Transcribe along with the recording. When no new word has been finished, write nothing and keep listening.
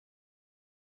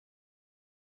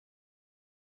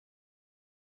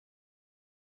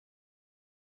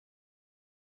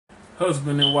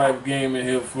Husband and wife game in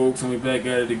here, folks, and we back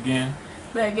at it again.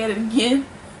 Back at it again.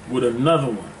 With another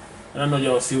one. And I know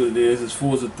y'all see what it is. It's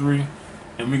Forza 3.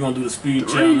 And we're going to do the speed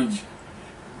challenge.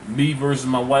 Me versus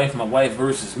my wife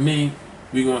versus me.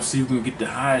 We're going to see who can get the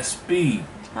highest speed.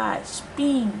 Highest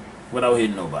speed. Without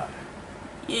hitting nobody.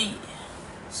 Yeah.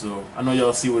 So, I know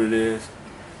y'all see what it is.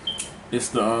 It's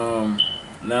the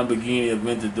Lamborghini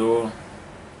Aventador.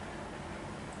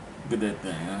 Look at that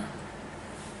thing, huh?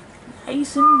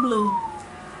 Nice and blue.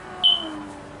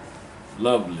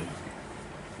 Lovely.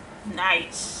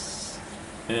 Nice.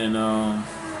 And I'm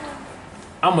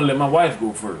gonna let my wife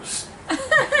go first.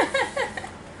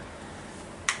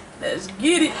 Let's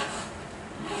get it.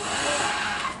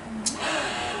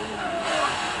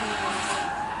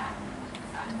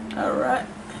 Alright.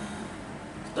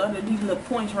 Started these little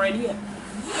points right here.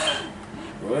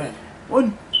 Go ahead.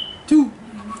 1, 2,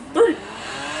 3,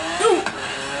 go.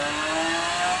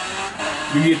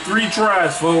 We get 3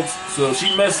 tries, folks. So if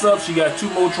she messed up, she got 2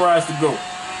 more tries to go.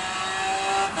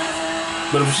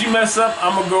 But if she mess up,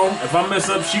 I'm gonna go. If I mess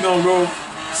up, she gonna go.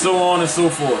 So on and so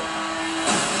forth.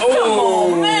 Come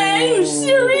on, man. You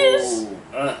serious?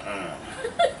 Damn.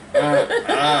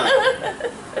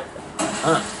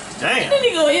 Then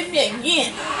you gonna hit me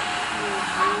again.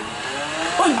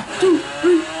 1, 2,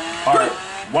 3. Alright,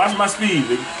 watch my speed,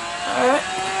 baby. Alright.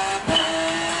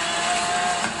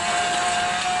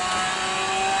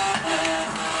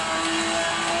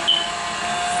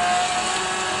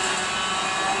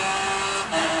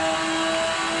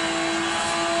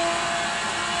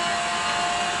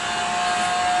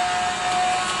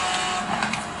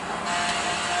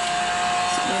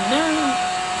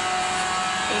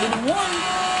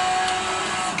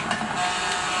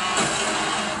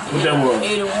 What that was?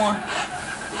 81.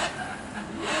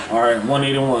 Alright,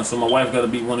 181. So my wife gotta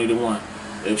beat 181.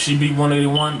 If she beat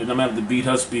 181, then I'm gonna have to beat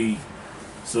her speed.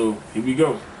 So here we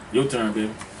go. Your turn,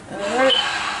 baby. Alright.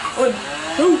 1,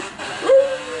 2, 3.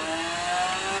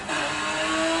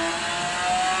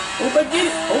 Hope I get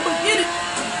it. Hope I get it.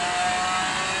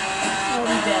 All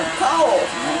these damn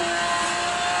calls, man.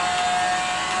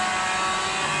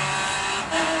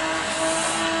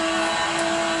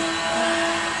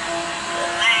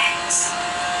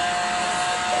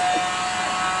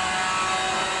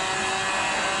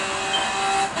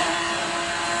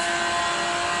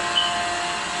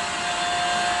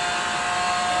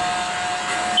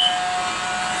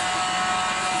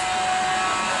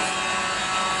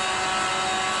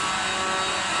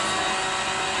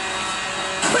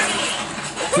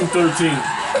 $213.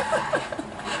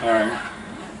 Alright.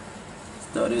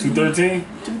 213?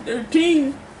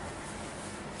 213.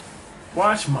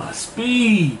 Watch my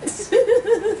speed. Let's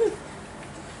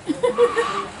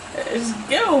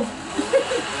go.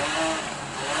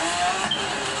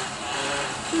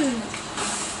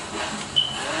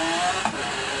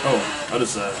 Oh, other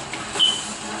side.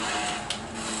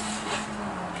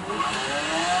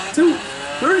 2,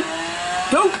 3,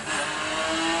 go.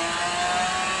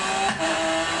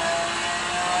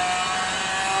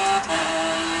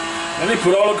 And they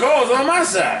put all the calls on my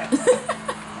side.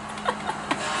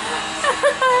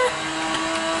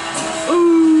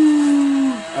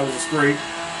 Ooh. That was a scrape.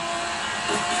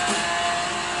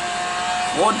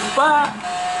 45.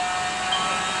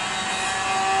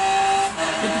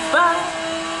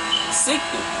 55.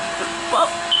 60. 54.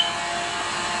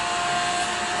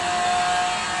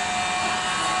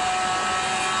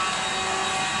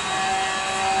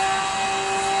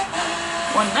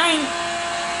 190.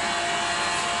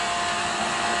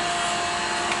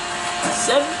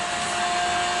 7,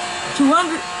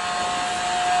 200.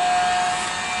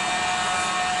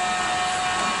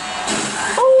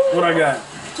 Oh, What I got?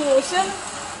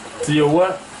 207. To your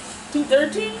what?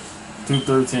 213.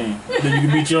 213. Then you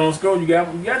can beat your own score. You got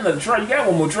another try. You got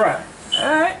one more try.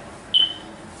 All right.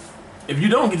 If you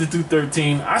don't get to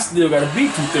 213, I still got to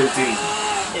beat 213.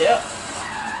 Yep.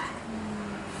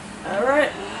 All right.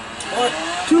 1,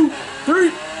 2, 3,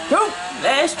 go.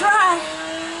 Last try.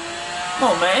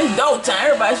 Come on, man. It's go time.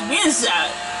 Everybody should be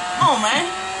inside. Come on, man.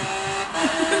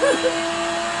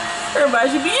 Everybody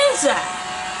should be inside.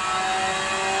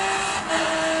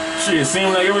 Shit, it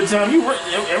seems like every time you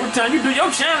do your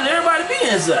challenge, everybody be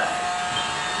inside.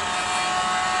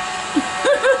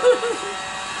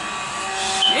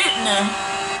 Shit, now.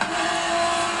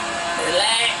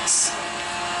 Relax.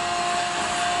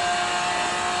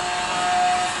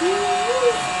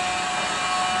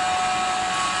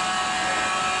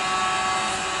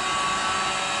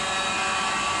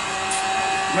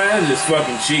 Man, that's just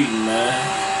fucking cheating, man.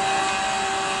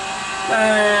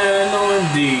 Man, no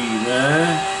indeed,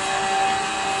 man.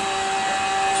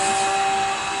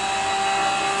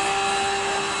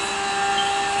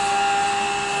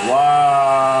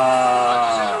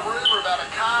 Wow. rumor about a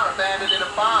car abandoned in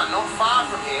a barn not far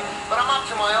from here, but I'm up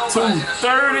to my elbows in a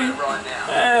 230? right now.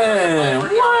 Man,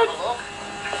 what?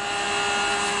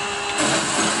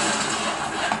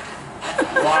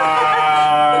 Wow.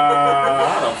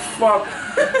 How the fuck?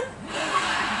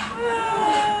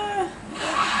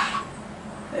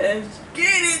 Let's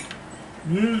get it.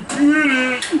 Let's get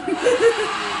it.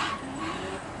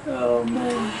 Oh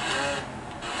man.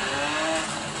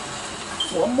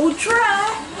 One more try.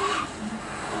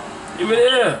 Give me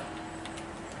there.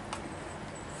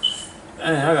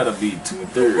 Dang, I gotta beat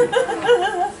 230.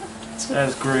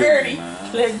 That's crazy, 30.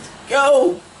 man. Let's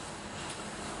go.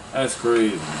 That's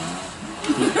crazy, man.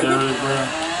 230, bro.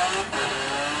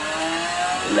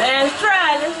 Last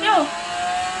try. Let's go.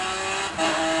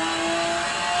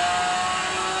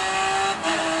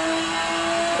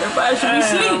 Everybody should be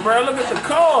asleep. Bro, look at the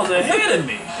calls ahead of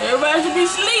me. Everybody should be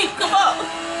asleep. Come on.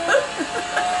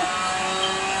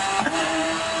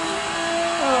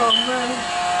 Oh man.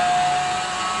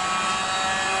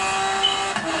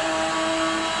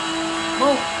 Come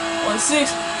on.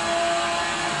 160.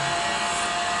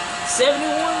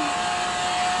 71.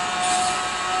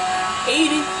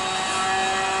 80.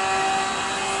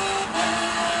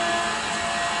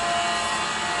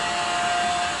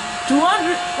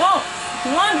 200. Come on.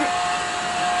 200.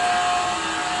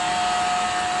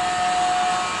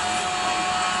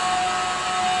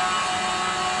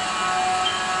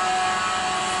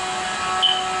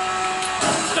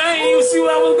 I didn't even see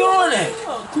where I was going at.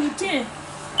 Oh, 210.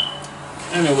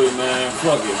 Anyway, man,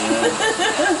 fuck it, man.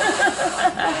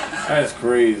 That's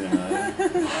crazy, man.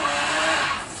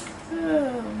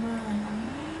 Oh, man.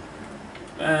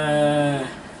 Man.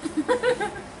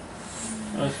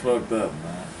 That's fucked up,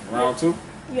 man. Round 2?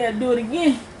 You gotta do it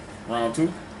again. Round 2?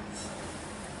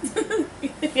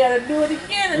 You gotta do it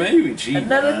again. Man, you be cheating,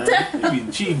 Another man. time. You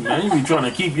be cheating, man. You be trying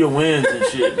to keep your wins and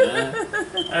shit, man.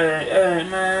 Hey,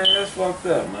 man, that's fucked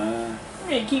up, man.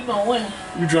 You ain't keep on winning.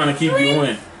 You trying to keep your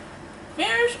win.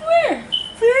 Fair and square.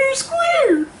 Fair and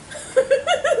square.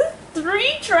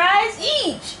 3 tries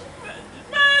each.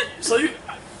 Man,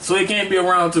 so it can't be a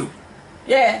round 2.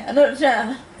 Yeah, another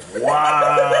time.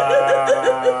 Wow.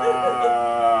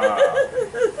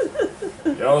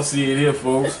 Y'all see it here,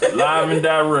 folks. Live and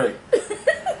direct.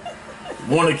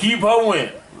 Want to keep her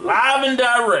win. Live and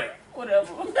direct.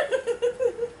 Whatever.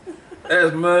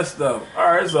 That's messed up.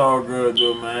 Alright, it's all good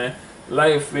though, man.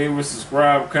 Like, favorite,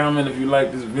 subscribe, comment if you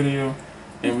like this video.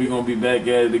 And we're gonna be back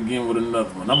at it again with another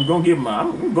one. I'm gonna get my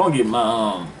you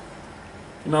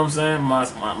know what I'm saying? My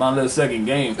little second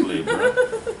gameplay, bro.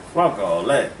 Fuck all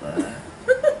that, man.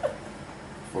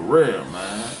 For real,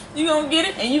 man. You gonna get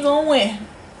it and you gonna win.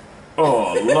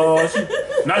 Oh Lord,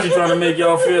 now she trying to make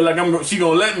y'all feel like she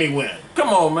gonna let me win. Come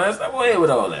on, man, stop away with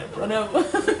all that, bro. Whatever.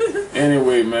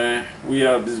 Anyway, man, we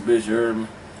out this bitch. You heard me?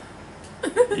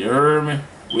 You heard me?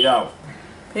 We out.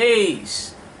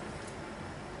 Peace.